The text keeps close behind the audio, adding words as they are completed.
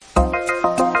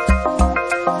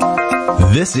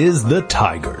This is the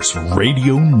Tigers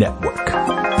Radio Network.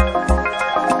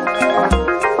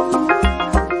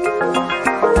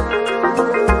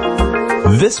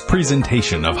 This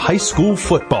presentation of high school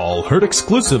football, heard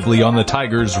exclusively on the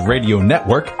Tigers Radio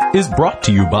Network, is brought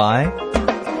to you by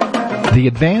the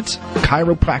Advanced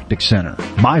Chiropractic Center,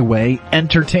 My Way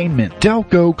Entertainment,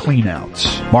 Delco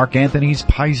Cleanouts, Mark Anthony's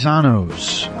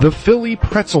Paisanos, the Philly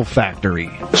Pretzel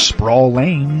Factory, Sprawl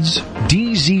Lanes,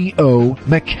 DZO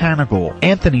Mechanical,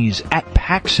 Anthony's at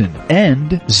Paxson,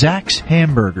 and Zach's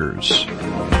Hamburgers.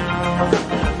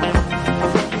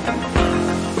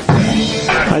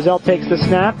 Mizell takes the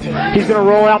snap. He's going to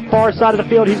roll out far side of the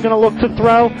field. He's going to look to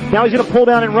throw. Now he's going to pull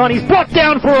down and run. He's brought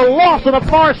down for a loss on the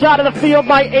far side of the field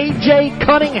by A.J.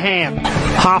 Cunningham.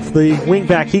 Hoff, the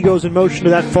wingback, he goes in motion to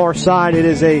that far side. It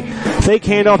is a fake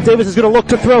handoff. Davis is going to look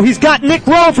to throw. He's got Nick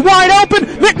Rhodes wide open.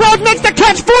 Nick Rhodes makes the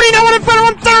catch. 40, no one in front of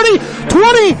him. 30,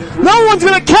 20. No one's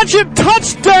going to catch him.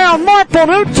 Touchdown, Marple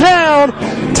Newtown.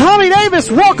 Tommy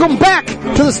Davis, welcome back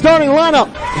to the starting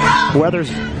lineup. Weathers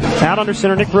out under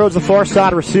center. Nick Rhodes, the far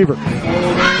side receiver.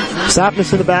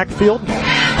 Sapness in the backfield.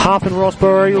 Hoff and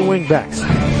Rossborough are your wingbacks.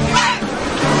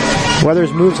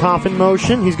 Weathers moves Hoff in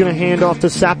motion. He's going to hand off to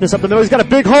Sapness up the middle. He's got a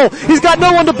big hole. He's got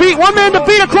no one to beat. One man to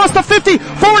beat across the 50,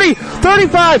 40,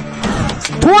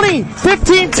 35, 20,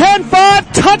 15, 10,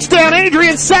 5. Touchdown,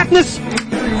 Adrian Sapness.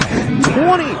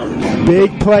 20.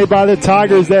 Big play by the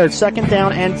Tigers there. 2nd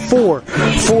down and 4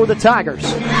 for the Tigers.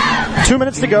 2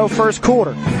 minutes to go, first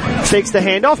quarter. Fakes the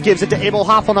handoff, gives it to Abel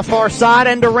Hoff on the far side,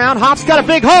 end around. Hoff's got a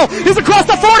big hole. He's across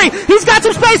the 40. He's got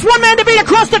some space. One man to beat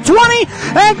across the 20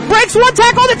 and breaks one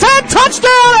tackle on the 10.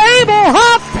 Touchdown, Abel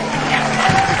Hoff.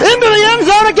 Into the end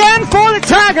zone again for the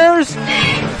Tigers.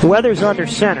 Weathers under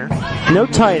center. No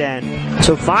tight end.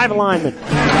 So 5 linemen.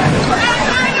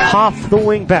 Hoff, the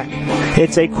wingback.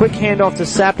 It's a quick handoff to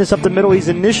Sapness up the middle. He's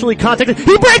initially contacted.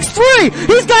 He breaks 3!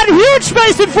 He's got huge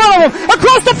space in front of him!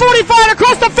 Across the 45,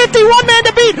 across the 50, one man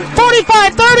to beat!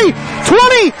 45, 30,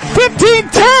 20, 15,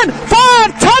 10,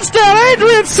 5! Touchdown!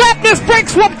 Adrian Sapness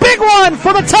breaks one big one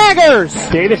for the Tigers!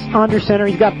 Davis under center.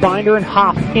 He's got Binder and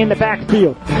Hoff in the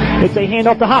backfield. It's a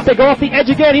handoff to Hoff. They go off the edge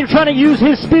again. He's trying to use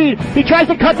his speed. He tries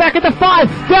to cut back at the 5.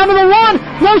 Down to the 1.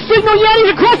 No signal yet. He's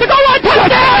across the goal line.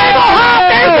 Touchdown! Abel Hoff!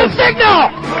 There's the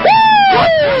signal!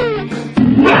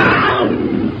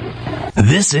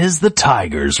 This is the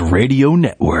Tigers Radio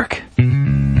Network.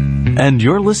 And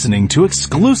you're listening to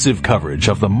exclusive coverage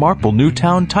of the Marple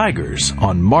Newtown Tigers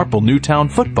on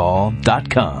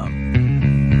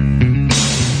MarpleNewtownFootball.com.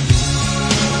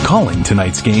 Calling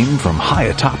tonight's game from high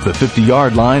atop the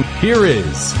 50-yard line, here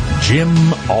is Jim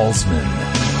Alsman,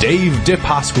 Dave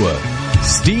DePasqua,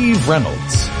 Steve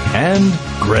Reynolds, and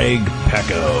Greg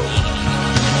Pecco.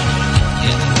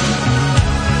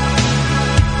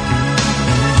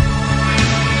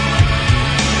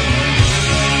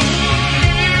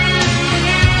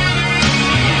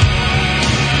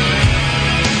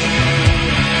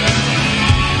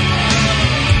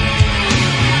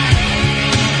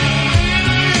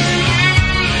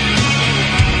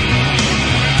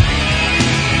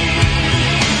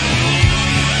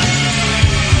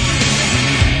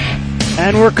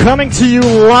 And we're coming to you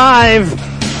live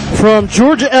from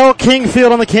Georgia L. King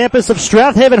Field on the campus of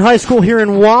Strath Haven High School here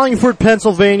in Wallingford,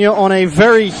 Pennsylvania on a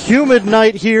very humid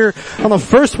night here on the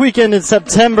first weekend in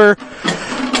September.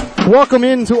 Welcome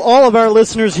in to all of our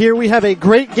listeners here. We have a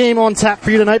great game on tap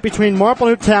for you tonight between Marple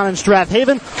Newtown and Strath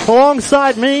Haven.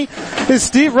 Alongside me is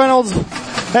Steve Reynolds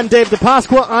and Dave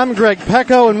DePasqua. I'm Greg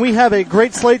Pecco, and we have a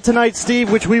great slate tonight, Steve,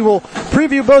 which we will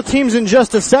preview both teams in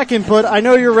just a second, but I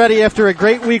know you're ready after a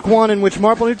great week 1 in which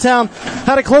Marple Newtown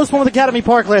had a close one with Academy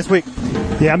Park last week.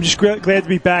 Yeah, I'm just glad to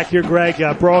be back here, Greg,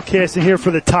 broadcasting here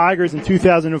for the Tigers in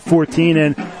 2014,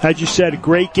 and as you said, a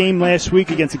great game last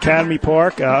week against Academy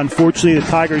Park. Unfortunately, the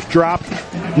Tigers dropped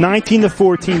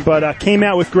 19-14, but came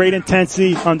out with great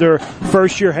intensity under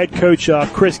first-year head coach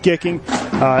Chris Gicking,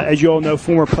 as you all know,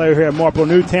 former player here at Marple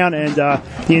Newtown, and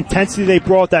the intensity they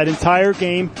brought that entire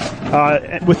game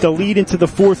with the lead into the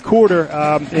fourth quarter,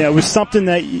 it was something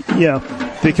that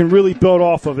they can really build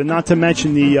off of, and not to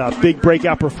mention the big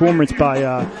breakout performance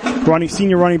by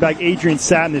senior running back Adrian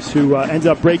Sapness, who ended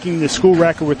up breaking the school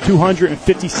record with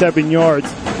 257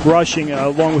 yards rushing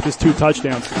along with his 2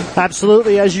 touchdowns.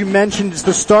 Absolutely. As you mentioned, it's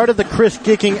the start of the Chris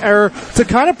Gicking era. To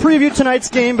kind of preview tonight's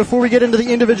game before we get into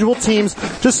the individual teams,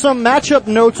 just some matchup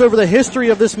notes over the history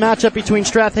of this matchup between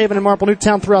Strath Haven and Marple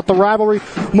Newtown throughout the rivalry.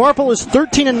 Marple is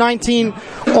 13-19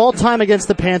 all time against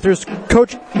the Panthers.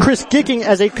 Coach Chris Gicking,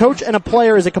 as a coach and a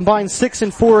player, is a combined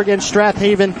 6-4 against Strath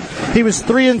Haven. He was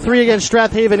 3-3 against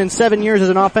Strath Haven in 7 years as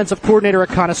an offensive coordinator at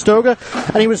Conestoga,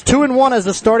 and he was 2-1 as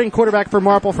the starting quarterback for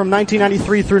Marple from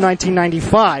 1993 through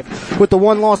 1995, with the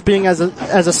one loss being as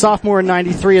a sophomore in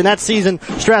 93. And that season,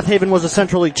 Strath Haven was a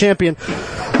Central League champion.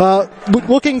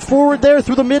 Looking forward there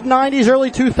through the mid-90s,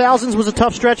 early 2000s was a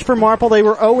tough stretch for Marple. They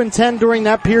were 0-10 during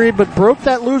that period, but broke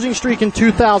that losing streak in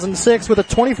 2006 with a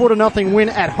 24-0 win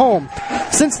at home.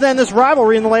 Since then, this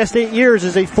rivalry in the last 8 years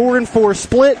is a 4-4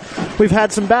 split. We've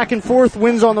had some back and forth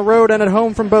wins on the road and at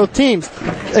home from both teams,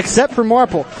 except for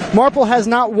Marple. Marple has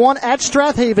not won at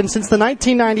Strath Haven since the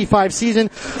 1995 season.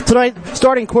 Tonight,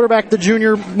 starting quarterback, the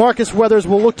junior Marcus Weathers,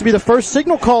 will look to be the first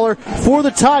signal caller for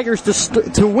the Tigers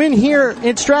to win here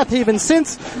in Strath Haven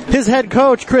since his head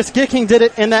coach, Chris Gicking, did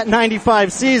it in that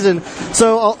 95 season.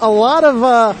 So a lot of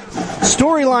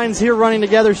storylines here running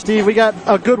together, Steve. We got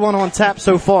a good one on tap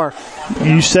so far.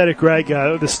 You said it, Greg.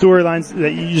 The storylines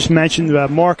that you just mentioned,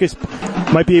 Marcus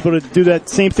might be able to do that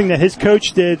same thing that his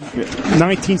coach did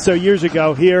 19 so years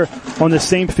ago here on the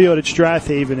same field at Strath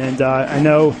Haven, and I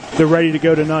know they're ready to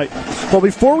go tonight. Well,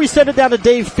 before we send it down to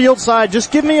Dave Fieldside,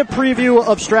 just give me a preview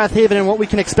of Strath Haven and what we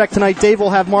can expect tonight. Dave will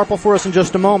have Marple for us in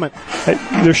just a moment.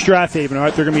 They're Strath Haven, all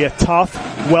right? They're going to be a tough,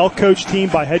 well-coached team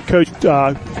by head coach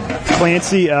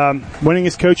Clancy,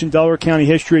 winningest coach in Delaware County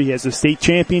history. He has the state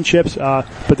championships, but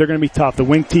they're going to be tough. The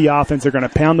wing T offense, they're going to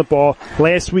pound the ball.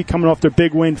 Last week, coming off their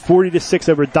big win, 40-6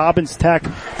 over Dobbins Tech,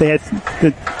 they had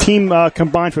the team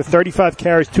combined for 35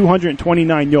 carries,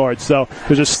 229 yards. So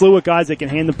there's a slew of guys they can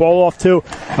hand the ball off to.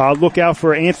 Look out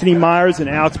for Anthony Myers and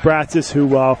Alex Bratzis, who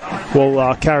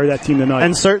will carry that team tonight.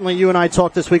 And certainly you and I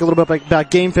talked this week a little bit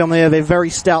about game film. They have a very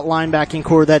stout linebacking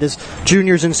core that is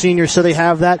juniors and seniors, so they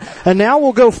have that. And now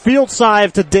we'll go field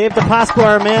side to Dave DePasqua,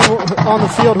 our man on the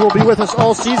field, who will be with us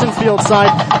all season field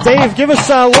side. Dave, give us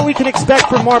what we can expect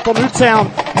from Marple Newtown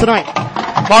tonight.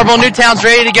 Marple Newtown's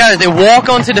ready to go. They walk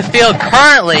onto the field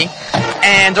currently,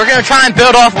 and they're going to try and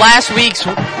build off last week's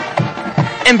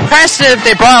impressive.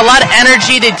 They brought a lot of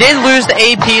energy. They did lose the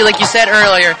AP, like you said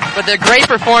earlier, but the great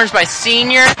performance by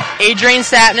senior Adrian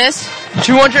Sapness,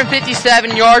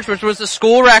 257 yards, which was the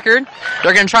school record.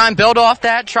 They're going to try and build off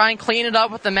that, try and clean it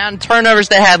up with the amount of turnovers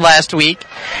they had last week.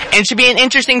 And it should be an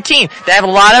interesting team. They have a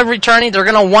lot of returning. They're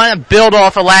going to want to build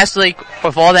off of last week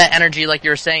with all that energy, like you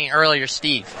were saying earlier,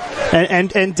 Steve.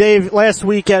 And Dave, last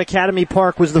week at Academy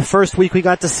Park was the first week we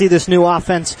got to see this new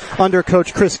offense under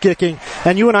Coach Chris Gicking.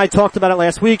 And you and I talked about it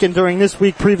last week, and during this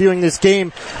week previewing this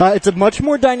game, it's a much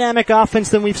more dynamic offense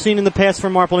than we've seen in the past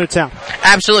from Marple Newtown.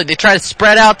 Absolutely. They try to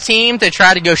spread out teams. They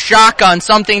try to go shotgun,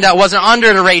 something that wasn't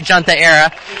under the Ray Junta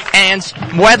era. And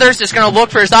Weathers is going to look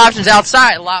for his options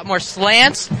outside. A lot more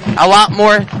slants, a lot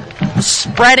more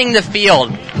spreading the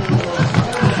field.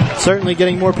 Certainly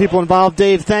getting more people involved.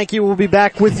 Dave, thank you. We'll be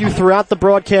back with you throughout the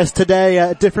broadcast today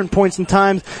at different points in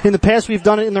time. In the past, we've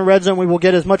done it in the red zone. We will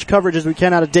get as much coverage as we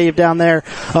can out of Dave down there.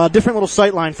 Different little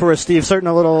sight line for us, Steve.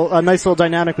 Certainly a nice little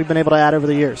dynamic we've been able to add over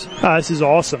the years. This is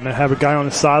awesome. I have a guy on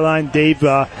the sideline, Dave,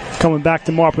 coming back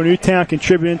to Marple Newtown,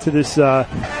 contributing to this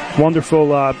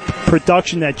wonderful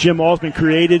production that Jim Alsman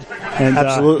created. And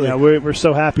absolutely, we're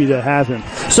so happy to have him.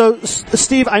 So,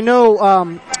 Steve, I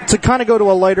know to kind of go to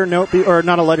a lighter note, or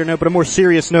not a lighter note, but a more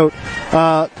serious note.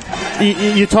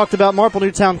 You talked about Marple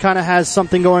Newtown kind of has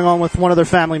something going on with one of their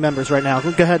family members right now.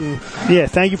 Go ahead and... Yeah,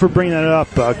 thank you for bringing that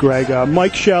up, Greg.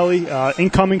 Mike Shelley,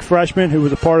 incoming freshman who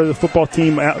was a part of the football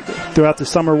team throughout the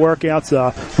summer workouts,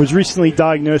 was recently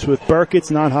diagnosed with Burkitt's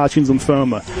non-Hodgkin's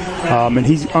lymphoma. And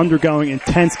he's undergoing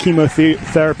intense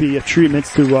chemotherapy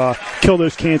treatments to kill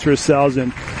those cancerous cells.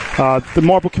 And the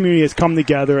Marple community has come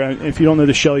together. And if you don't know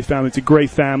the Shelley family, it's a great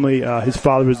family. His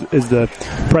father is the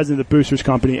president of the Boosters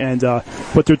Company. And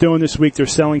what they're doing this week, they're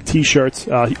selling T-shirts,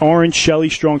 orange Shelley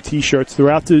Strong T-shirts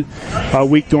throughout the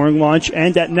week during lunch.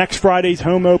 And at next Friday's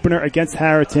home opener against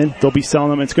Harriton, they'll be selling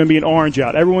them. It's going to be an orange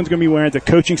out. Everyone's going to be wearing, the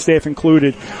coaching staff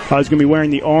included, is going to be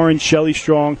wearing the orange Shelley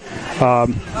Strong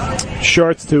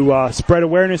shirts to spread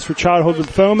awareness for childhood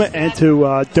lymphoma and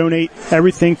to donate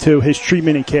everything to his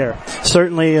treatment and care.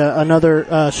 Certainly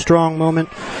another strong moment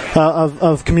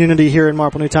of community here in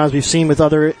Marple Newtown, as we've seen with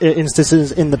other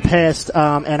instances in the past.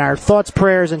 And our thoughts,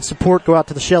 prayers, and support go out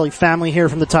to the Shelley family here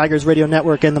from the Tigers Radio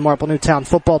Network and the Marple Newtown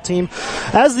football team.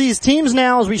 As these teams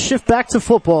now, as we shift back to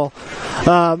football,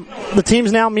 The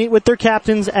teams now meet with their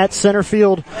captains at center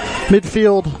field,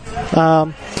 midfield,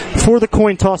 for the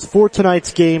coin toss for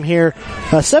tonight's game here.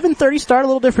 7:30 start, a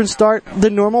little different start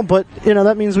than normal, but,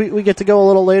 that means we get to go a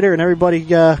little later and everybody,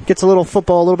 gets a little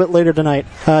football a little bit later tonight,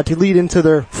 to lead into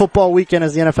their football weekend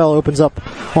as the NFL opens up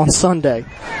on Sunday.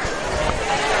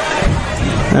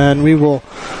 And we will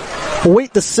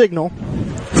await the signal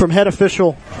from head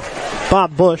official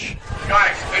Bob Bush.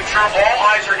 Guys, make sure all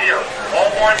eyes are here. All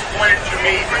ones pointed to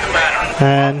me for the matter.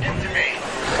 And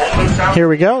here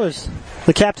we go as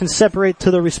the captains separate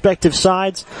to their respective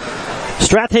sides.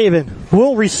 Strath Haven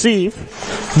will receive.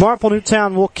 Marple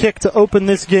Newtown will kick to open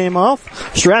this game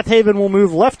off. Strath Haven will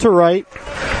move left to right,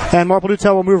 and Marple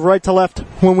Newtown will move right to left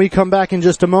when we come back in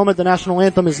just a moment. The national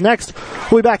anthem is next.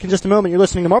 We'll be back in just a moment. You're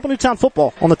listening to Marple Newtown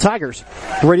Football on the Tigers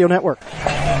Radio Network.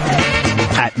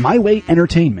 At My Way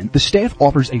Entertainment, the staff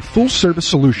offers a full-service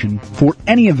solution for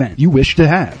any event you wish to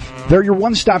have. They're your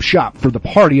one-stop shop for the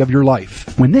party of your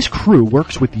life. When this crew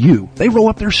works with you, they roll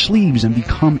up their sleeves and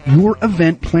become your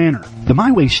event planner. The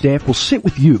My Way staff will sit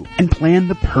with you and plan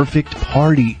the perfect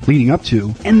party leading up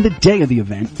to and the day of the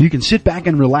event. You can sit back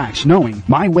and relax knowing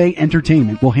My Way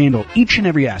Entertainment will handle each and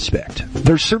every aspect.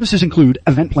 Their services include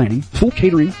event planning, full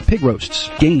catering, pig roasts,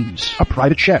 games, a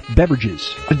private chef,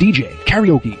 beverages, a DJ,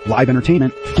 karaoke, live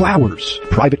entertainment, flowers,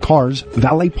 private cars,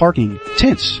 valet parking,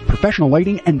 tents, professional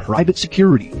lighting, and private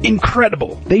security.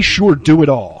 Incredible! They sure do it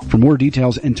all. For more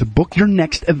details and to book your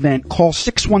next event, call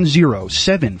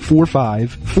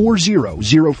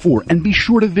 610-745-4004 and be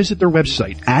sure to visit their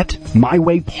website at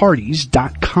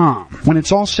mywayparties.com. When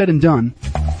it's all said and done,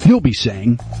 you'll be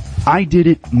saying, I did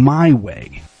it my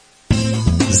way.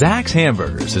 Zach's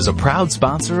Hamburgers is a proud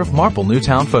sponsor of Marple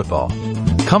Newtown football.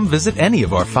 Come visit any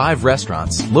of our 5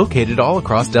 restaurants located all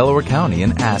across Delaware County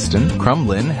in Aston,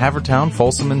 Crumlin, Havertown,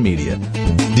 Folsom, and Media.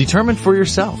 Determine for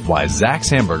yourself why Zach's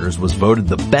Hamburgers was voted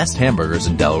the best hamburgers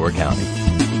in Delaware County.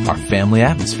 Our family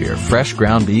atmosphere, fresh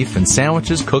ground beef, and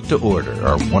sandwiches cooked to order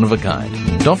are one of a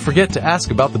kind. Don't forget to ask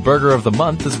about the burger of the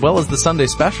month as well as the Sunday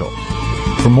special.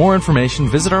 For more information,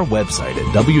 visit our website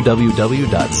at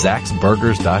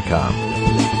www.zaxburgers.com.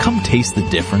 Come taste the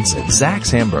difference at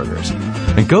Zach's Hamburgers.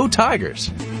 And go Tigers!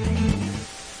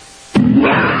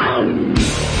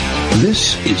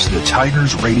 This is the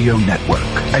Tigers Radio Network,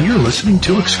 and you're listening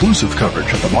to exclusive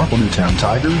coverage of the Marple Newtown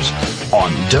Tigers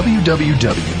on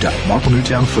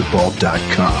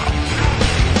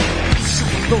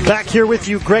www.marplenewtownfootball.com. Back here with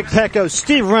you, Greg Pecco,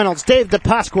 Steve Reynolds, Dave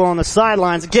DePasqua on the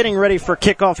sidelines, getting ready for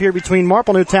kickoff here between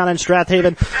Marple Newtown and Strath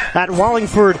Haven at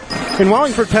Wallingford, in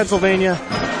Wallingford, Pennsylvania.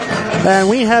 And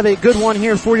we have a good one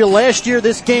here for you. Last year,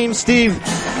 this game, Steve,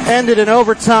 ended in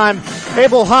overtime.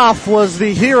 Abel Hoff was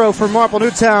the hero for Marple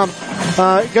Newtown,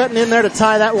 getting in there to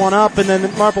tie that one up, and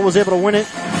then Marple was able to win it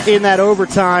in that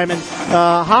overtime. And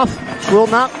Hoff will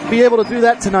not be able to do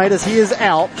that tonight as he is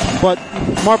out, but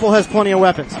Marple has plenty of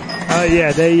weapons.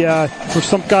 They, for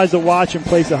some guys to watch in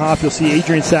place of Hoff, you'll see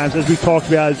Adrian Sams, as we talked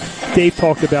about, as Dave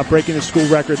talked about, breaking the school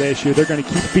record last year. They're going to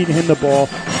keep feeding him the ball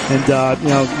and,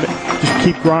 just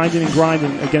keep grinding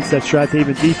against that Strath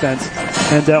Haven defense.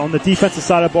 And on the defensive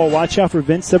side of the ball, watch out for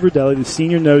Vince Severdelli, the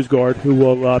senior nose guard, who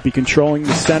will be controlling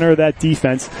the center of that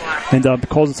defense and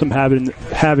causing some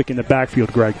havoc in the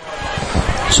backfield, Greg.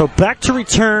 So back to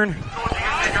return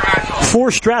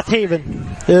for Strath Haven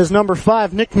is number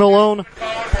 5, Nick Malone,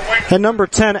 and number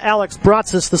 10, Alex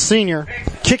Bratsis, the senior.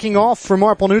 Kicking off for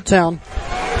Marple Newtown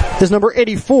is number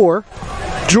 84,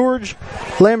 George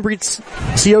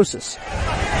Lambriciosis.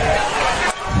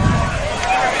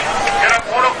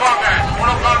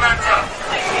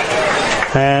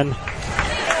 And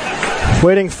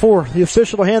waiting for the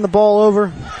official to hand the ball over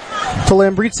to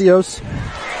Lambricios.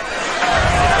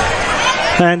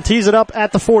 And tees it up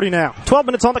at the 40 now. 12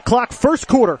 minutes on the clock, first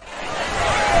quarter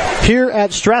here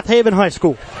at Strath Haven High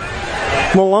School.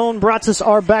 Malone, Bratsis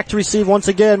are back to receive once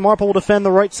again. Marple will defend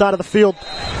the right side of the field.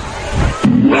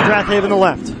 Strath Haven the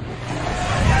left.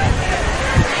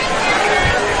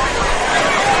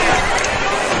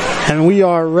 And we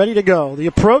are ready to go. The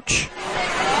approach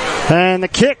and the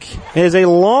kick is a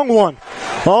long one.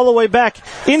 All the way back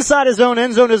inside his own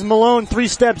end zone is Malone, 3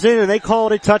 steps in, and they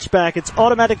call it a touchback. It's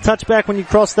automatic touchback when you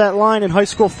cross that line in high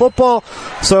school football.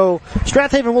 So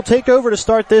Strath Haven will take over to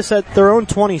start this at their own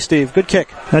 20, Steve. Good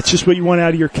kick. That's just what you want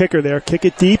out of your kicker there. Kick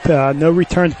it deep. No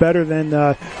return's better than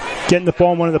getting the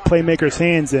ball in one of the playmakers'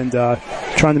 hands and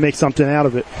trying to make something out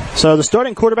of it. So the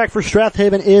starting quarterback for Strath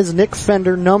Haven is Nick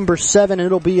Fender, number 7, and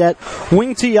it'll be at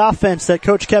wing T offense that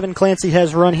Coach Kevin Clancy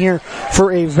has run here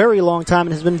for a very long time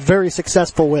and has been very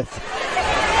successful with.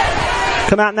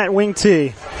 Come out in that wing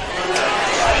T.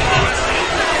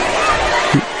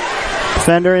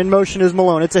 Fender in motion is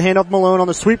Malone. It's a handoff Malone on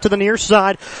the sweep to the near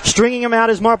side. Stringing him out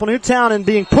is Marple Newtown and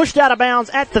being pushed out of bounds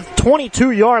at the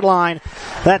 22-yard line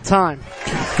that time.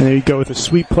 And there you go with a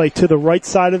sweep play to the right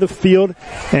side of the field.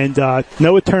 And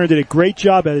Noah Turner did a great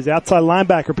job at his outside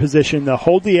linebacker position to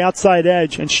hold the outside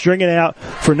edge and string it out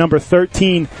for number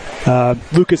 13,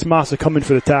 Lucas Massa, coming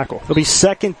for the tackle. It'll be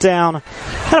second down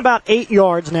at about 8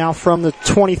 yards now from the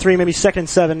 23, maybe second and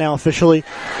 7 now officially.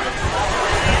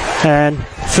 And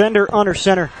Fender under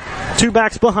center. 2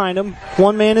 backs behind him.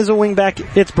 1 man is a wing back.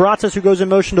 It's Brazos who goes in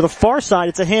motion to the far side.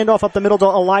 It's a handoff up the middle to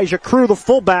Elijah Crew, the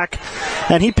fullback.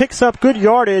 And he picks up good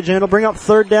yardage, and it'll bring up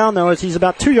third down, though, as he's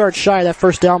about 2 yards shy of that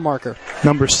first down marker.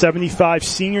 Number 75,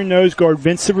 senior nose guard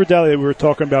Vince Civerdelli that we were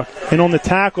talking about. And on the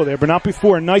tackle there, but not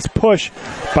before. A nice push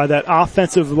by that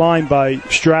offensive line by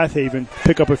Strath Haven.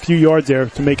 Pick up a few yards there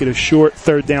to make it a short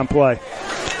third down play.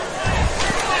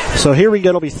 So here we go.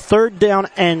 It'll be third down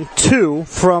and 2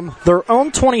 from their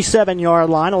own 27-yard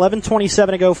line. 11:27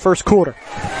 to go first quarter.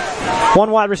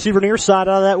 1 wide receiver near side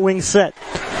out of that wing set.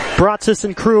 Brazos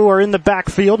and Crew are in the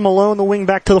backfield. Malone, the wing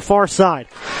back to the far side.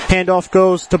 Handoff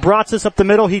goes to Brazos up the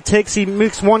middle. He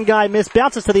makes one guy miss,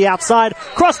 bounces to the outside,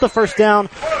 across the first down,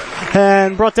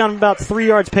 and brought down about 3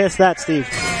 yards past that, Steve.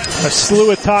 A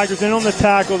slew of Tigers in on the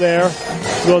tackle there,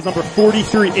 as well as number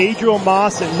 43, Adriel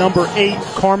Moss, and number 8,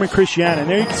 Carmen Christiana. And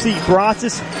there you can see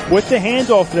Brazos with the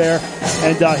handoff there,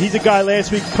 and he's a guy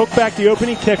last week, took back the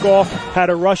opening kickoff, had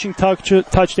a rushing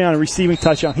touchdown, a receiving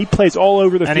touchdown. He plays all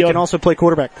over the field. And he can also play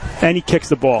quarterback. And he kicks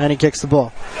the ball.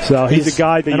 So he's a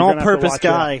guy that you're going to have to watch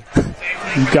guy. Out.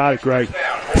 You got it, Greg.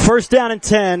 First down and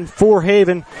 10 for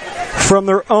Haven from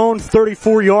their own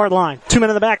 34-yard line. 2 men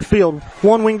in the backfield.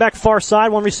 1 wing back far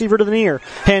side, 1 receiver to the near.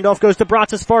 Handoff goes to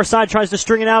Brazos far side, tries to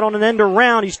string it out on an end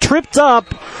around. He's tripped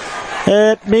up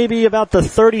at maybe about the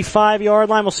 35-yard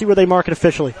line. We'll see where they mark it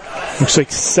officially. Looks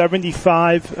like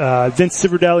 75, Vince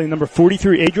Civerdelli, number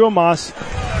 43, Adriel Moss.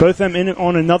 Both of them in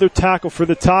on another tackle for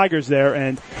the Tigers there,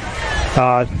 and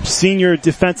senior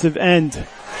defensive end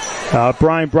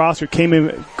Brian Brosser came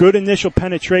in, good initial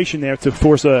penetration there to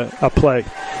force a play.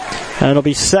 And it'll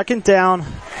be second down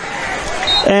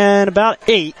and about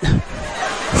 8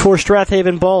 for Strath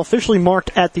Haven. Ball officially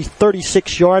marked at the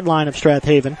 36-yard line of Strath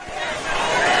Haven.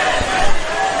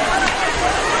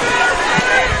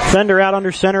 Fender out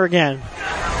under center again.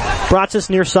 Brazos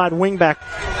near side wingback.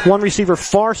 1 receiver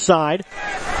far side.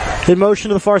 In motion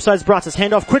to the far side is Brazos.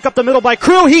 Handoff quick up the middle by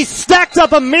Crew. He's stacked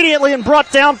up immediately and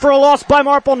brought down for a loss by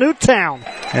Marple Newtown.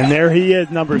 And there he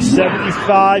is, number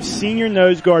 75, senior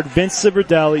nose guard Vince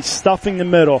Civerdelli, stuffing the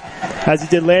middle, as he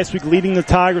did last week, leading the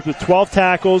Tigers with 12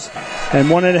 tackles and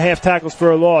 1.5 tackles for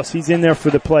a loss. He's in there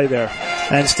for the play there.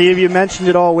 And Steve, you mentioned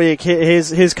it all week.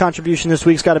 His contribution this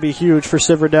week's got to be huge for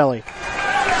Civerdelli.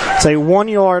 It's a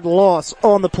 1-yard loss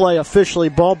on the play officially.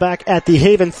 Ball back at the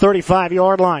Haven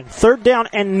 35-yard line. Third down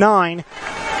and 9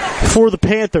 for the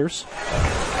Panthers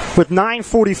with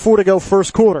 9:44 to go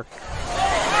first quarter.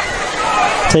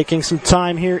 Taking some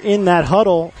time here in that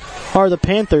huddle are the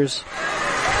Panthers.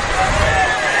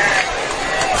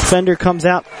 Fender comes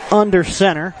out under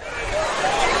center.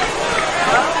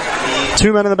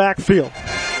 2 men in the backfield.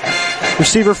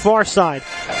 Receiver far side.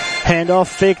 Handoff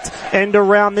faked, end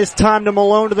around this time to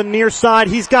Malone to the near side.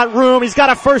 He's got room. He's got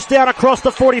a first down across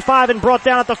the 45 and brought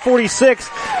down at the 46.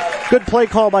 Good play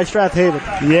call by Strath Haven.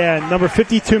 Yeah, number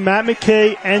 52, Matt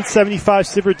McKay, and 75,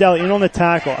 Civerdelli in on the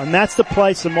tackle. And that's the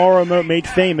play Samara Moat made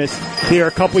famous here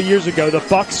a couple years ago. The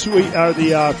buck sweep,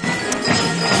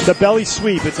 the belly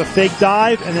sweep. It's a fake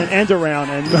dive and an end around.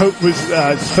 And Moat was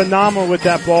phenomenal with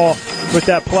that ball. With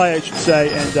that play, I should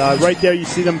say. And right there you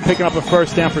see them picking up a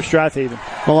first down for Strath Haven.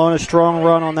 Malone, a strong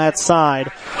run on that side.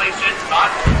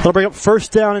 They'll bring up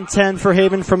first down and 10 for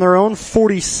Haven from their own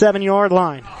 47-yard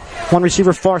line. 1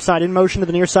 receiver far side in motion to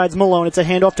the near side's Malone. It's a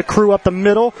handoff to Crew up the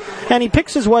middle, and he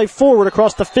picks his way forward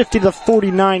across the 50 to the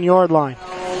 49-yard line.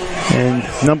 And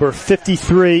number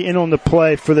 53 in on the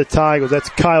play for the Tigers. That's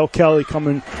Kyle Kelly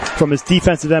coming from his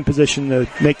defensive end position to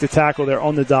make the tackle there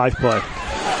on the dive play.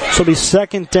 So it'll be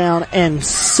second down and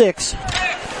 6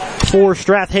 for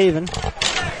Strath Haven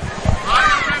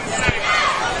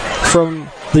from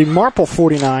the Marple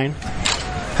 49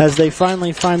 as they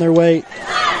finally find their way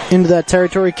into that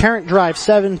territory. Current drive,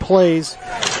 7 plays,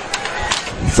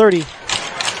 30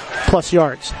 plus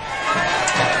yards.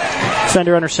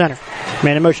 Fender under center.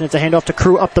 Man in motion, it's a handoff to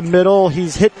Crew up the middle.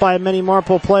 He's hit by many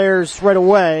Marple players right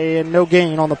away and no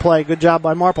gain on the play. Good job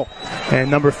by Marple.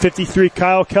 And number 53,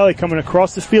 Kyle Kelly, coming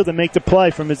across the field to make the play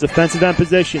from his defensive end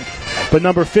position. But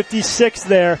number 56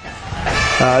 there,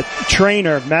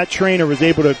 Matt Trainer was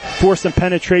able to force some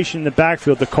penetration in the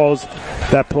backfield to cause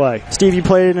that play. Steve, you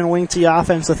played in a wing T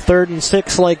offense, a 3rd and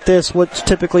 6 like this. What's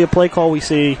typically a play call we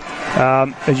see?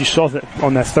 As you saw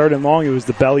on that 3rd and long, it was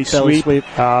the belly sweep.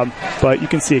 But you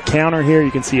can see a counter here.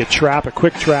 You can see a trap, a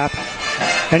quick trap.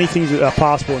 Anything's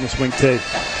possible in this wing T.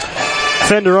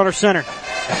 Fender under center.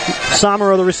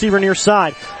 Samaro, the receiver near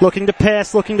side. Looking to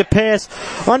pass.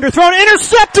 Underthrown,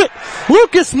 intercepted!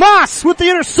 Lucas Moss with the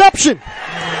interception.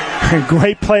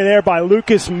 Great play there by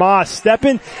Lucas Moss,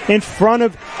 stepping in front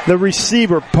of the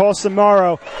receiver, Paul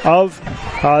Samaro of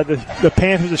the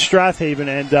Panthers of Strath Haven.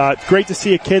 And great to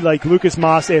see a kid like Lucas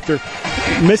Moss, after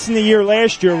missing the year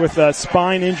last year with a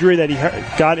spine injury that he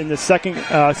got in the second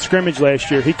scrimmage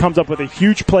last year. He comes up with a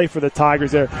huge play for the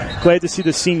Tigers there. Glad to see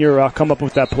the senior come up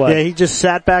with that play. Yeah, he just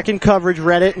sat back in coverage,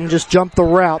 read it, and just jumped the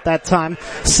route that time.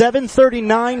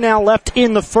 7:39 now left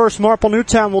in the first. Marple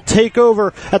Newtown will take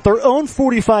over at their own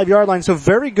 45-yard line, so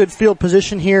very good field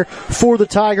position here for the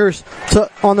Tigers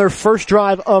on their first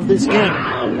drive of this game.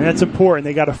 And that's important.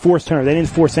 They got a forced turnover. They didn't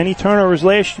force any turnovers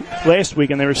last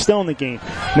week, and they were still in the game.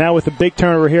 Now with the big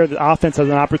turnover here, the offense has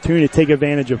an opportunity to take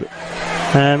advantage of it.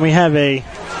 And we have a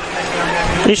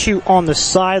issue on the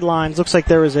sidelines. Looks like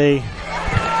there is a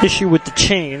issue with the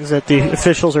chains that the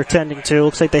officials are tending to.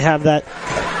 Looks like they have that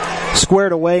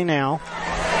squared away now.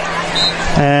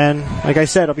 And like I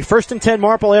said, it'll be 1st and 10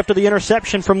 Marple after the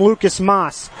interception from Lucas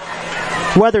Moss.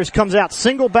 Weathers comes out,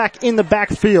 single back in the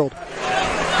backfield.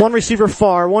 One receiver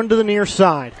far, one to the near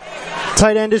side.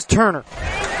 Tight end is Turner.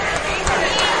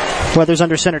 Weathers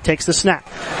under center, takes the snap,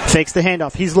 fakes the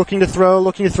handoff. He's looking to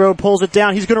throw, pulls it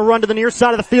down. He's going to run to the near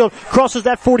side of the field, crosses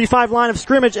that 45 line of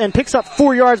scrimmage, and picks up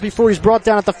 4 yards before he's brought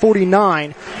down at the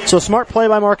 49. So a smart play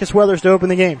by Marcus Weathers to open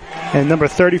the game. And number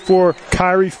 34,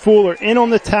 Kyrie Fuller, in on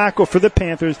the tackle for the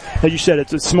Panthers. As you said,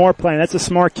 it's a smart play, and that's a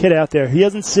smart kid out there. He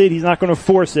doesn't see it, he's not going to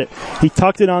force it. He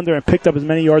tucked it under and picked up as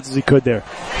many yards as he could there.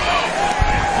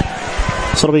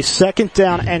 So it'll be 2nd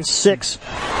down and 6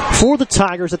 for the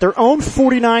Tigers at their own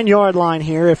 49-yard line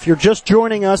here. If you're just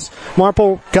joining us,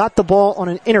 Marple got the ball on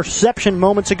an interception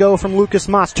moments ago from Lucas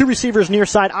Moss. 2 receivers near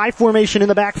side, I formation in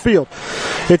the backfield.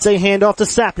 It's a handoff to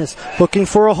Sapness, looking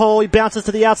for a hole. He bounces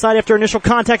to the outside after initial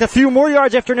contact. A few more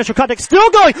yards after initial contact. Still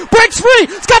going, breaks free.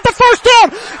 He's got the first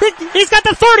down. He's got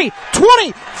the 30,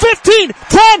 20, 15,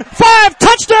 10, 5.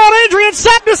 Touchdown, Adrian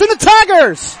Sapness and the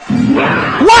Tigers.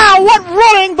 Wow, what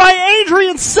running by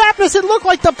Adrian Sapness. It looked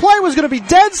like the play was going to be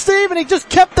dead, Steve, and he just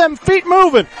kept them feet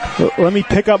moving. Let me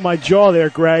pick up my jaw there,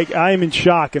 Greg. I am in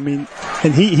shock. I mean,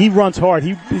 and he runs hard.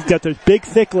 He's got those big,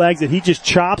 thick legs that he just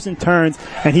chops and turns,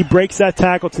 and he breaks that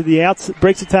tackle to the outside,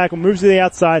 breaks the tackle, moves to the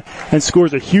outside, and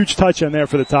scores a huge touchdown there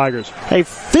for the Tigers. A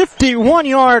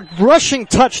 51-yard rushing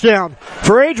touchdown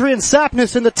for Adrian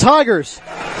Sapness and the Tigers.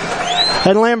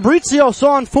 And Lambrizios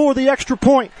on for the extra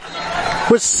point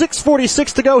with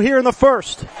 6:46 to go here in the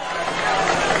first.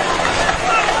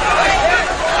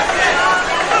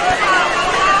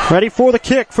 Ready for the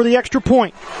kick for the extra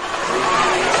point.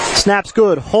 Snap's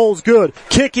good, hole's good,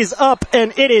 kick is up,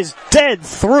 and it is dead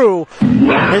through.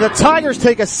 And the Tigers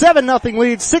take a 7-0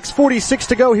 lead, 6:46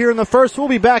 to go here in the first. We'll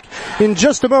be back in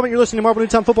just a moment. You're listening to Marple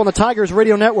Newtown Football on the Tigers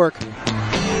Radio Network.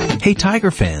 Hey Tiger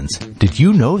fans, did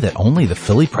you know that only the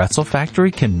Philly Pretzel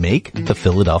Factory can make the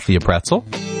Philadelphia pretzel?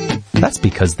 That's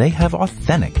because they have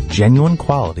authentic, genuine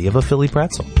quality of a Philly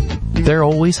pretzel. They're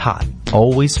always hot,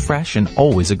 always fresh, and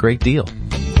always a great deal.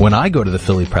 When I go to the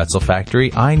Philly Pretzel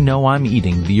Factory, I know I'm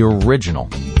eating the original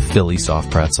Philly soft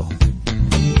pretzel.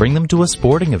 Bring them to a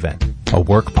sporting event, a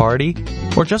work party,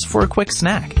 or just for a quick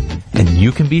snack, and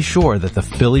you can be sure that the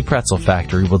Philly Pretzel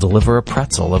Factory will deliver a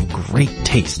pretzel of great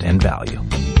taste and value.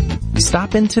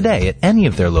 Stop in today at any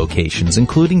of their locations,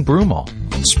 including Broomall,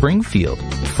 Springfield,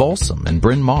 Folsom, and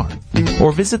Bryn Mawr,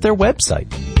 or visit their website,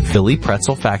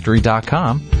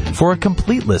 phillypretzelfactory.com, for a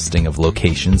complete listing of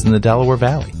locations in the Delaware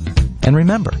Valley. And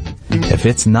remember, if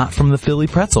it's not from the Philly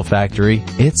Pretzel Factory,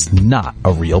 it's not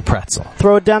a real pretzel.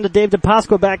 Throw it down to Dave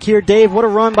DePasco back here. Dave, what a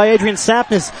run by Adrian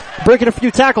Sapness. Breaking a few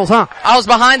tackles, huh? I was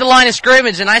behind the line of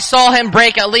scrimmage, and I saw him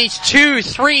break at least 2,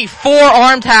 3, 4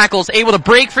 arm tackles, able to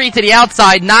break free to the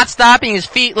outside, not stopping his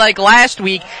feet like last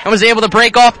week, and was able to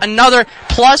break off another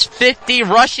plus 50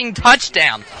 rushing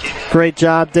touchdown. Great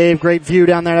job, Dave. Great view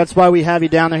down there. That's why we have you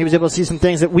down there. He was able to see some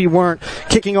things that we weren't.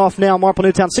 Kicking off now, Marple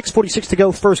Newtown, 6:46 to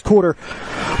go, first quarter.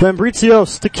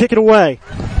 Lambrizios to kick it away.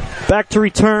 Back to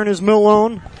return is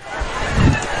Malone.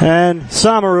 And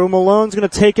Samaru. Malone's going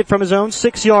to take it from his own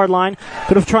 6-yard line.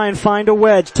 Going to try and find a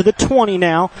wedge to the 20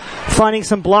 now. Finding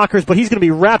some blockers, but he's going to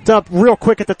be wrapped up real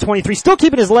quick at the 23. Still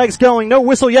keeping his legs going. No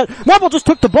whistle yet. Marple just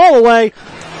took the ball away.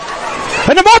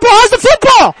 And then Marple has the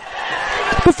football!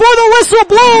 Before the whistle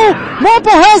blew,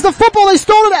 Marple has the football. They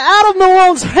stole it out of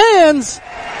Malone's hands.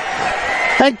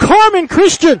 And Carmen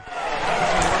Christian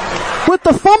with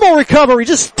the fumble recovery,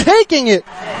 just taking it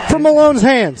from Malone's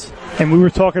hands. And we were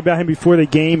talking about him before the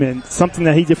game, and something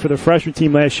that he did for the freshman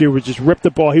team last year was just rip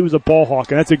the ball. He was a ball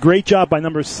hawk, and that's a great job by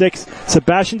number 6,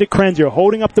 Sebastian DeCrenzio,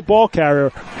 holding up the ball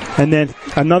carrier, and then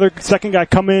another second guy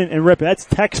come in and rip it. That's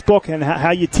textbook and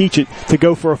how you teach it to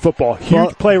go for a football.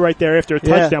 Huge play right there after a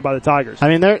touchdown by the Tigers. I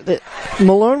mean,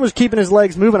 Malone was keeping his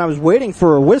legs moving. I was waiting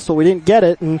for a whistle. We didn't get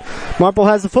it, and Marple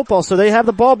has the football. So they have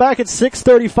the ball back at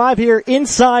 6:35 here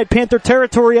inside Panther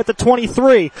territory at the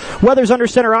 23. Weathers under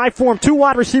center, I form, 2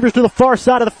 wide receivers to the far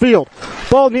side of the field.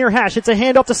 Ball near hash. It's a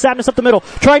handoff to Sapness up the middle,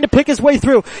 trying to pick his way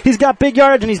through. He's got big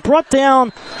yardage, and he's brought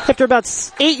down after about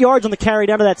 8 yards on the carry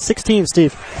down to that 16,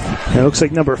 Steve. It looks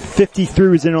like number 53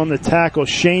 was in on the tackle.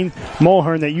 Shane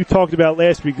Mulhern, that you talked about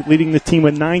last week, leading the team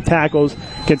with 9 tackles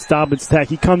against Dobbins Tech.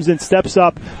 He comes in, steps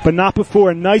up, but not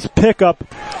before a nice pickup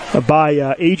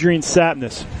by Adrian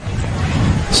Sapness.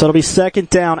 So it'll be second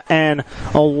down and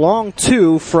a long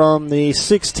 2 from the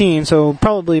 16, so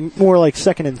probably more like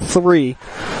second and 3.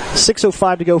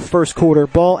 6:05 to go first quarter.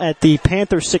 Ball at the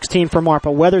Panthers 16 for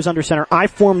Marple. Weathers under center. I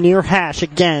form near hash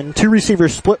again. 2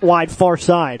 receivers split wide far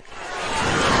side.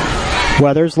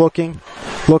 Weathers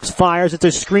looks, fires. It's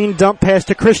a screen dump pass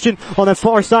to Christian on the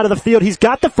far side of the field. He's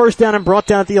got the first down and brought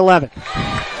down at the 11.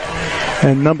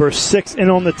 And number 6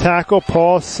 in on the tackle,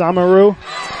 Paul Samaru,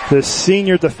 the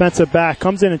senior defensive back,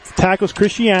 comes in and tackles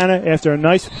Christiana after a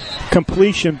nice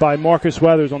completion by Marcus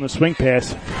Weathers on the swing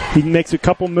pass. He makes a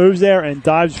couple moves there and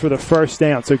dives for the first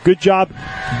down. So good job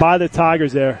by the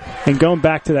Tigers there. And going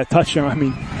back to that touchdown, I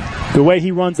mean, the way he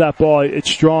runs that ball,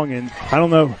 it's strong. And I don't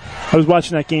know, I was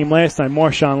watching that game last time,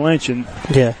 Marshawn Lynch, and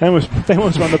they almost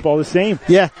run the ball the same.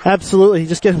 Yeah, absolutely. He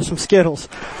just gets him some Skittles.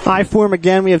 I form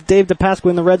again. We have Dave DePasqua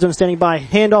in the red zone standing by.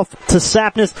 Handoff to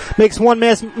Sapness. Makes one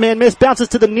man miss. Bounces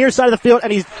to the near side of the field,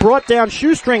 and he's brought down.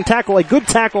 Shoestring tackle. A good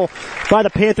tackle by the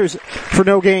Panthers for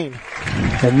no gain.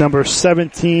 And number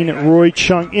 17, Roy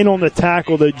Chung, in on the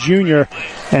tackle, the junior.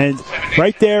 And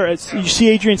right there, you see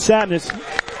Adrian Sapness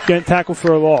getting tackled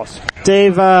for a loss.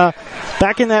 Dave,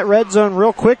 back in that red zone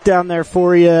real quick down there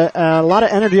for you. A lot of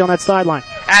energy on that sideline.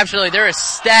 Absolutely. They're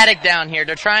ecstatic down here.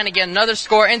 They're trying to get another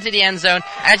score into the end zone.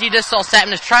 As you just saw,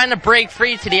 Sapness trying to break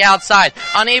free to the outside.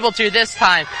 Unable to this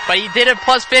time, but he did it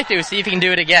plus 50. We'll see if he can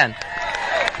do it again.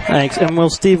 Thanks. And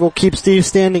we'll keep Steve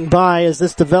standing by as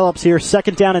this develops here.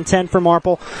 Second down and 10 for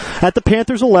Marple. At the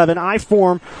Panthers 11, I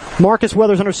form. Marcus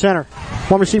Weathers under center.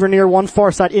 1 receiver near, 1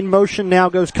 far side. In motion now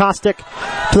goes Kostick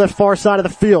to the far side of the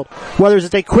field. Weathers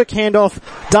is a quick handoff,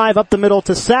 dive up the middle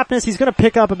to Sapness. He's going to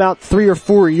pick up about 3 or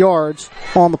 4 yards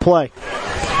on the play.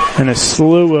 And a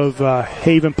slew of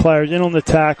Haven players in on the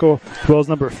tackle, as well as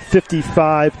number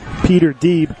 55, Peter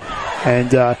Deeb.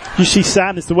 And you see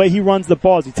Sapness, the way he runs the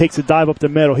ball is he takes a dive up the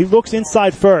middle. He looks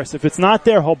inside first. If it's not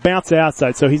there, he'll bounce it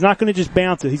outside. So he's not going to just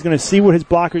bounce it. He's going to see what his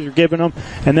blockers are giving him,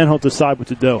 and then he'll decide what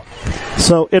to do.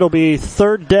 So it'll be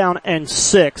third down and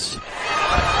 6.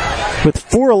 With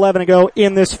 4:11 to go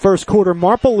in this first quarter,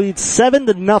 Marple leads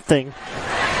 7-0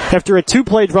 after a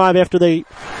 2-play drive after they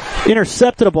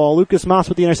intercepted a ball. Lucas Moss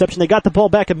with the interception. They got the ball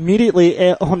back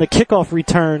immediately on the kickoff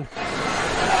return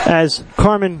as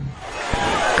Carmen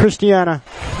Christiana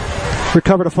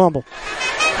recovered a fumble.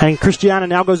 And Christiana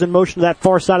now goes in motion to that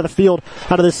far side of the field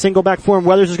out of this single back form.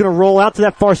 Weathers is going to roll out to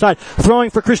that far side, throwing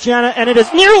for Christiana, and it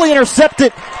is nearly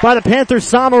intercepted by the Panthers'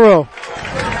 Samaro.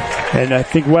 And I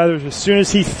think Weathers, as soon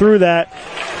as he threw that,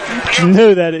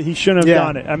 knew that he shouldn't have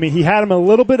done it. I mean, he had him a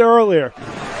little bit earlier.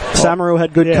 Samaru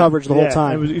had good coverage the whole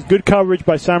time. It was good coverage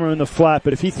by Samaru in the flat,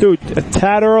 but if he threw a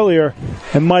tad earlier,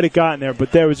 it might have gotten there,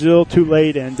 but there was a little too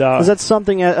late. And is that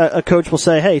something a coach will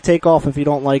say, hey, take off if you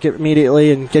don't like it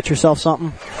immediately and get yourself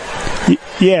something?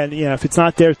 Yeah, if it's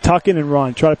not there, tuck in and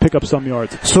run. Try to pick up some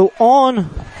yards. So on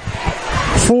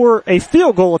for a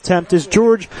field goal attempt is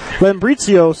George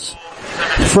Lambrizios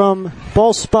from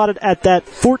ball spotted at that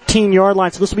 14-yard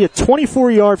line. So this will be a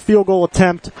 24-yard field goal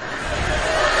attempt.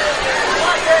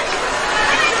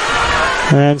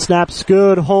 And snaps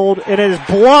good, hold, it is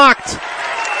blocked,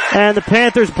 and the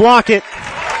Panthers block it.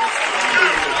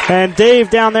 And Dave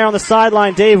down there on the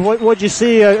sideline. Dave, what'd you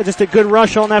see? Just a good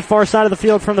rush on that far side of the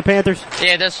field from the Panthers?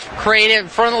 Yeah, just creative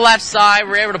from the left side.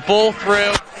 We're able to bowl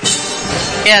through.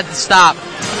 Yeah, stop.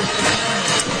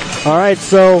 All right,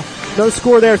 so no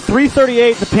score there.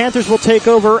 3:38. The Panthers will take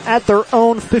over at their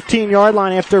own 15-yard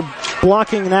line after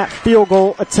blocking that field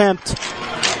goal attempt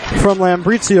from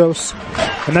Lambrizios.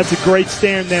 And that's a great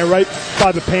stand there right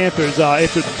by the Panthers.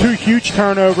 After 2 huge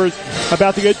turnovers,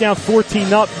 about to go down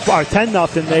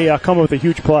 10-0, they come up with a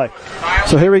huge play.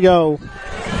 So here we go.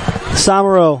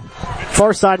 Samaro,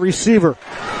 far side receiver.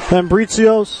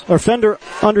 Ambricios, or Fender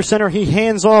under center, he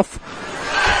hands off.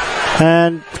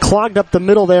 And clogged up the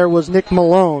middle there was Nick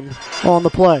Malone on the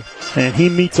play. And he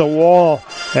meets a wall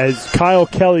as Kyle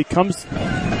Kelly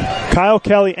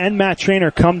and Matt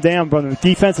Trainer come down from the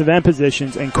defensive end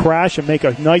positions and crash and make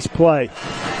a nice play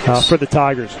for the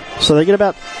Tigers. So they get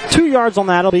about 2 yards on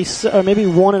that. It'll be maybe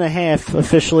 1.5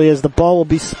 officially, as the ball will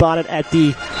be spotted at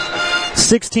the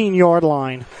 16-yard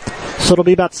line. So it'll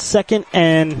be about 2nd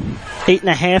and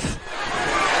 8.5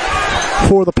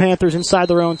 for the Panthers inside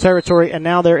their own territory. And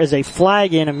now there is a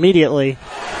flag in immediately.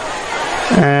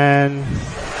 And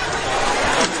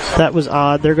that was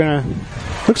odd.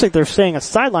 Looks like they're saying a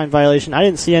sideline violation. I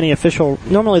didn't see any official.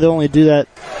 Normally they only do that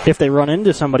if they run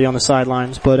into somebody on the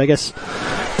sidelines, but I guess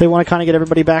they want to kind of get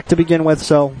everybody back to begin with,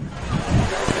 so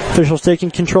officials taking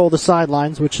control of the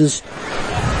sidelines, which is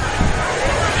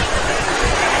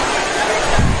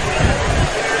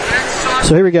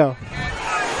so here we go.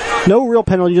 No real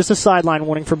penalty, just a sideline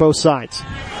warning for both sides. So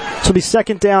it'll be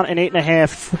 2nd down and 8.5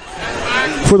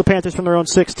 for the Panthers from their own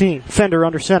 16. Fender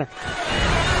under center.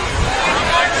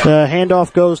 The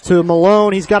handoff goes to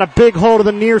Malone. He's got a big hole to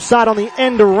the near side on the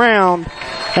end around,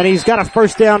 and he's got a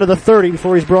first down to the 30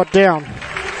 before he's brought down.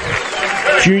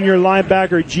 Junior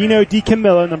linebacker Gino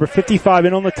DiCamillo, number 55,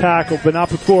 in on the tackle, but not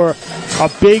before a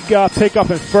big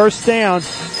pickup and first down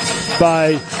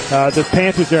by the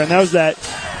Panthers there, and that was that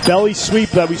belly sweep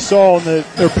that we saw on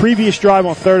their previous drive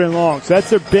on 3rd and long. So that's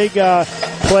their big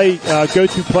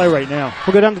go-to play right now.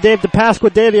 We'll go down to Dave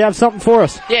DePasqua. Dave, you have something for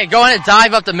us? Yeah, going to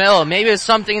dive up the middle. Maybe it's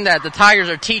something that the Tigers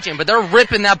are teaching, but they're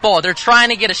ripping that ball. They're trying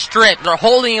to get a strip. They're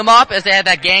holding him up as they have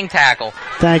that gang tackle.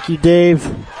 Thank you, Dave.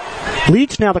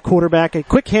 Leach now the quarterback. A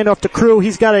quick handoff to Crew.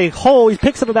 He's got a hole. He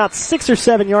picks up about 6 or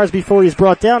 7 yards before he's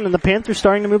brought down, and the Panthers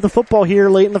starting to move the football here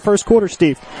late in the first quarter,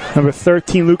 Steve. Number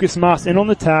 13, Lucas Moss, in on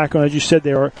the tackle. As you said,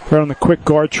 they were right on the quick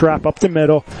guard trap up the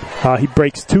middle. He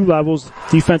breaks 2 levels,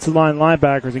 defensive line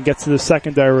linebackers, and gets to the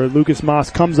secondary where Lucas Moss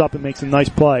comes up and makes a nice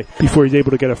play before he's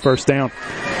able to get a first down.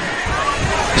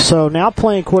 So now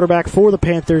playing quarterback for the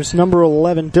Panthers, number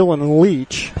 11, Dylan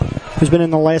Leach, who's been in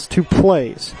the last 2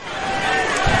 plays.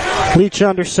 Leach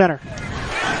under center.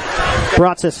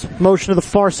 Bratsis, motion to the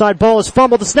far side. Ball is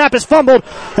fumbled. The snap is fumbled.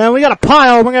 And we got a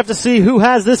pile. We're going to have to see who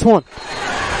has this one.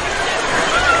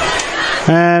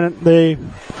 And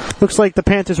looks like the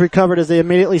Panthers recovered as they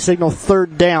immediately signal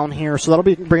 3rd down here. So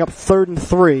that'll bring up 3rd and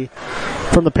 3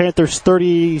 from the Panthers'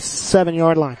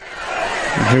 37-yard line.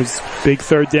 And here's big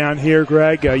 3rd down here,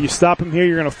 Greg. You stop him here,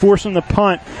 you're going to force him to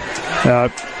punt.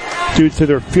 Due to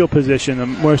their field position, the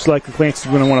most likely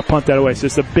Clancy's going to want to punt that away. So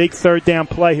it's a big 3rd down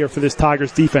play here for this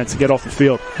Tigers defense to get off the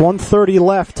field. 1:30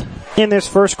 left in this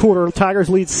first quarter. The Tigers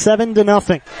lead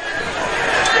 7-0.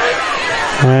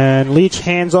 And Leach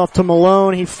hands off to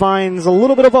Malone. He finds a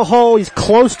little bit of a hole. He's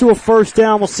close to a first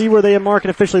down. We'll see where they mark it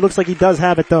officially. Looks like he does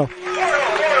have it though.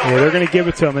 Yeah, they're going to give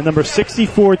it to him. And number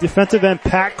 64, defensive end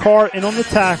Pat Carr, in on the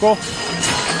tackle.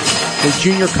 The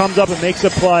junior comes up and makes a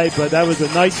play, but that was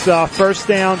a nice first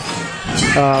down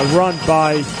run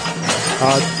by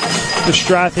the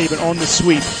Strath Haven on the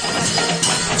sweep.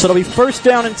 So it'll be 1st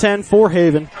down and 10 for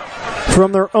Haven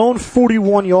from their own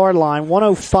 41-yard line.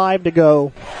 1:05 to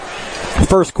go.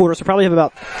 First quarter, so probably have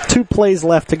about 2 plays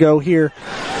left to go here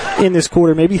in this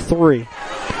quarter, maybe 3.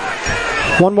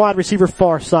 1 wide receiver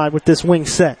far side with this wing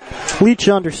set. Leach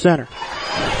under center.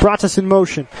 Bratsis in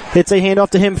motion. It's a handoff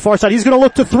to him far side. He's going to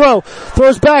look to throw.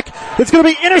 Throws back. It's going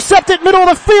to be intercepted middle of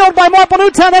the field by Marple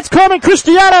Newtown. That's Carmen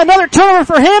Cristiana. Another turnover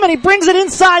for him, and he brings it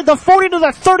inside the 40 to the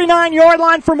 39-yard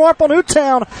line for Marple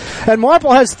Newtown. And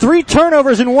Marple has 3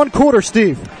 turnovers in 1 quarter,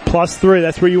 Steve. +3,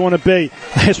 that's where you want to be.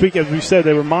 Last week, as we said,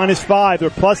 they were -5. They're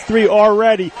 +3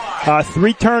 already.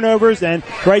 3 turnovers, and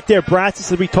right there,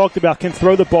 Bratsis, as we talked about, can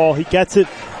throw the ball. He gets it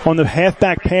on the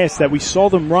halfback pass that we saw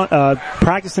them run,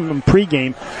 practicing in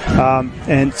pregame.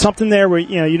 And something there where,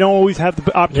 you don't always have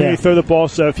the opportunity to throw the ball.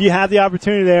 So if you have the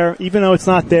opportunity there, even though it's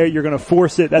not there, you're going to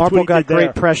force it. That's Marple what he got did great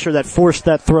there. Pressure that forced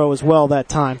that throw as well that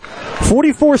time.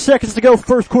 44 seconds to go,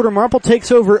 first quarter. Marple takes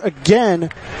over again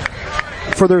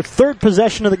for their 3rd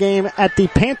possession of the game at the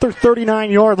Panther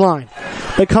 39-yard line.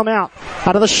 They come out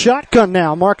of the shotgun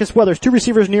now. Marcus Weathers, 2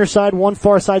 receivers near side, 1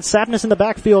 far side. Sapness in the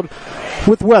backfield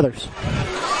with Weathers.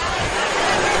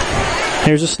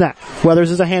 Here's a snap. Weathers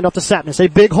is a handoff to Sapness. A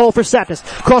big hole for Sapness.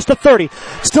 Cross to 30.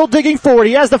 Still digging forward.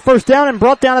 He has the first down and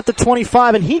brought down at the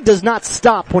 25, and he does not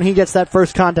stop when he gets that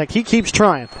first contact. He keeps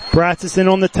trying. Bratz is in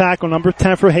on the tackle, number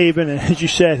 10 for Haven, and as you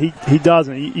said, he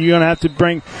doesn't. You're going to have to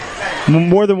bring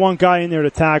more than one guy in there to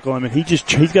tackle him, and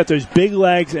he's got those big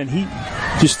legs, and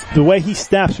the way he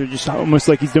steps are just almost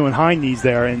like he's doing high knees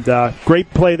there, and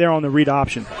great play there on the read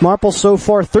option. Marple so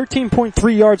far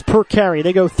 13.3 yards per carry.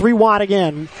 They go 3 wide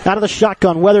again out of the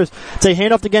shotgun. Weathers, it's a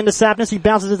handoff again to Sapness. He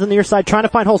bounces it to the near side, trying to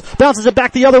find holes. Bounces it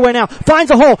back the other way now.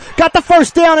 Finds a hole. Got the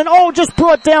first down, and just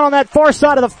brought down on that far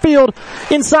side of the field,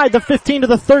 inside the 15 to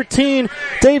the 13.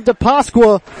 Dave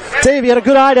DePasqua. Dave, you had a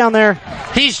good eye down there.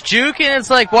 He's juking.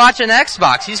 It's like watching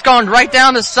Xbox. He's going right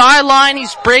down the sideline.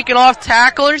 He's breaking off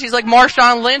tacklers. He's like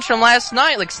Marshawn Lynch from last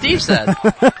night, like Steve said.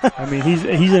 I mean, he's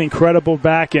an incredible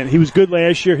back end. He was good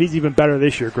last year. He's even better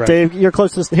this year, Greg. Dave, you're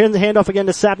close to this. Here's the handoff again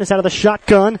to Sapness out of the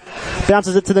shotgun.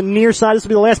 Bounces it to the near side. This will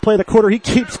be the last play of the quarter. He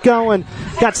keeps going.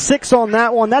 Got 6 on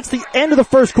that one. That's the end of the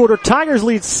first quarter. Tigers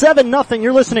lead 7-0.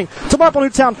 You're listening to Marple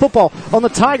Newtown Football on the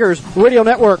Tigers Radio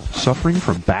Network. Suffering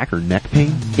from back or neck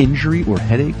pain, injury, or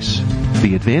headaches?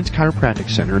 The Advanced Chiropractic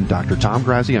Center and Dr. Tom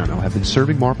Graziano have been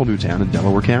serving Marple Newtown and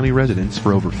Delaware County residents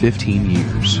for over 15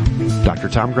 years. Dr.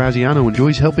 Tom Graziano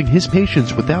enjoys helping his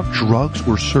patients without drugs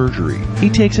or surgery.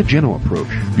 He takes a gentle approach,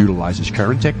 utilizes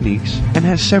current techniques, and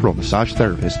has several massage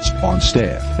therapists on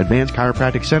staff. Advanced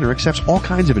Chiropractic Center accepts all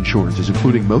kinds of insurances,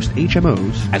 including most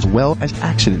HMOs, as well as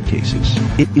accident cases.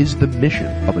 It is the mission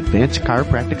of Advanced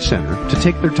Chiropractic Center to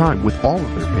take their time with all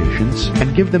of their patients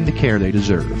and give them the care they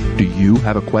deserve. Do you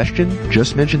have a question?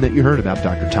 Just mention that you heard about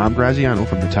Dr. Tom Graziano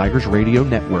from the Tigers Radio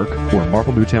Network or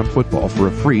Marple Newtown Football for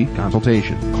a free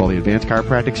consultation. Call the Advanced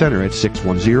Chiropractic Center at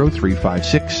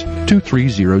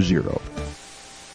 610-356-2300.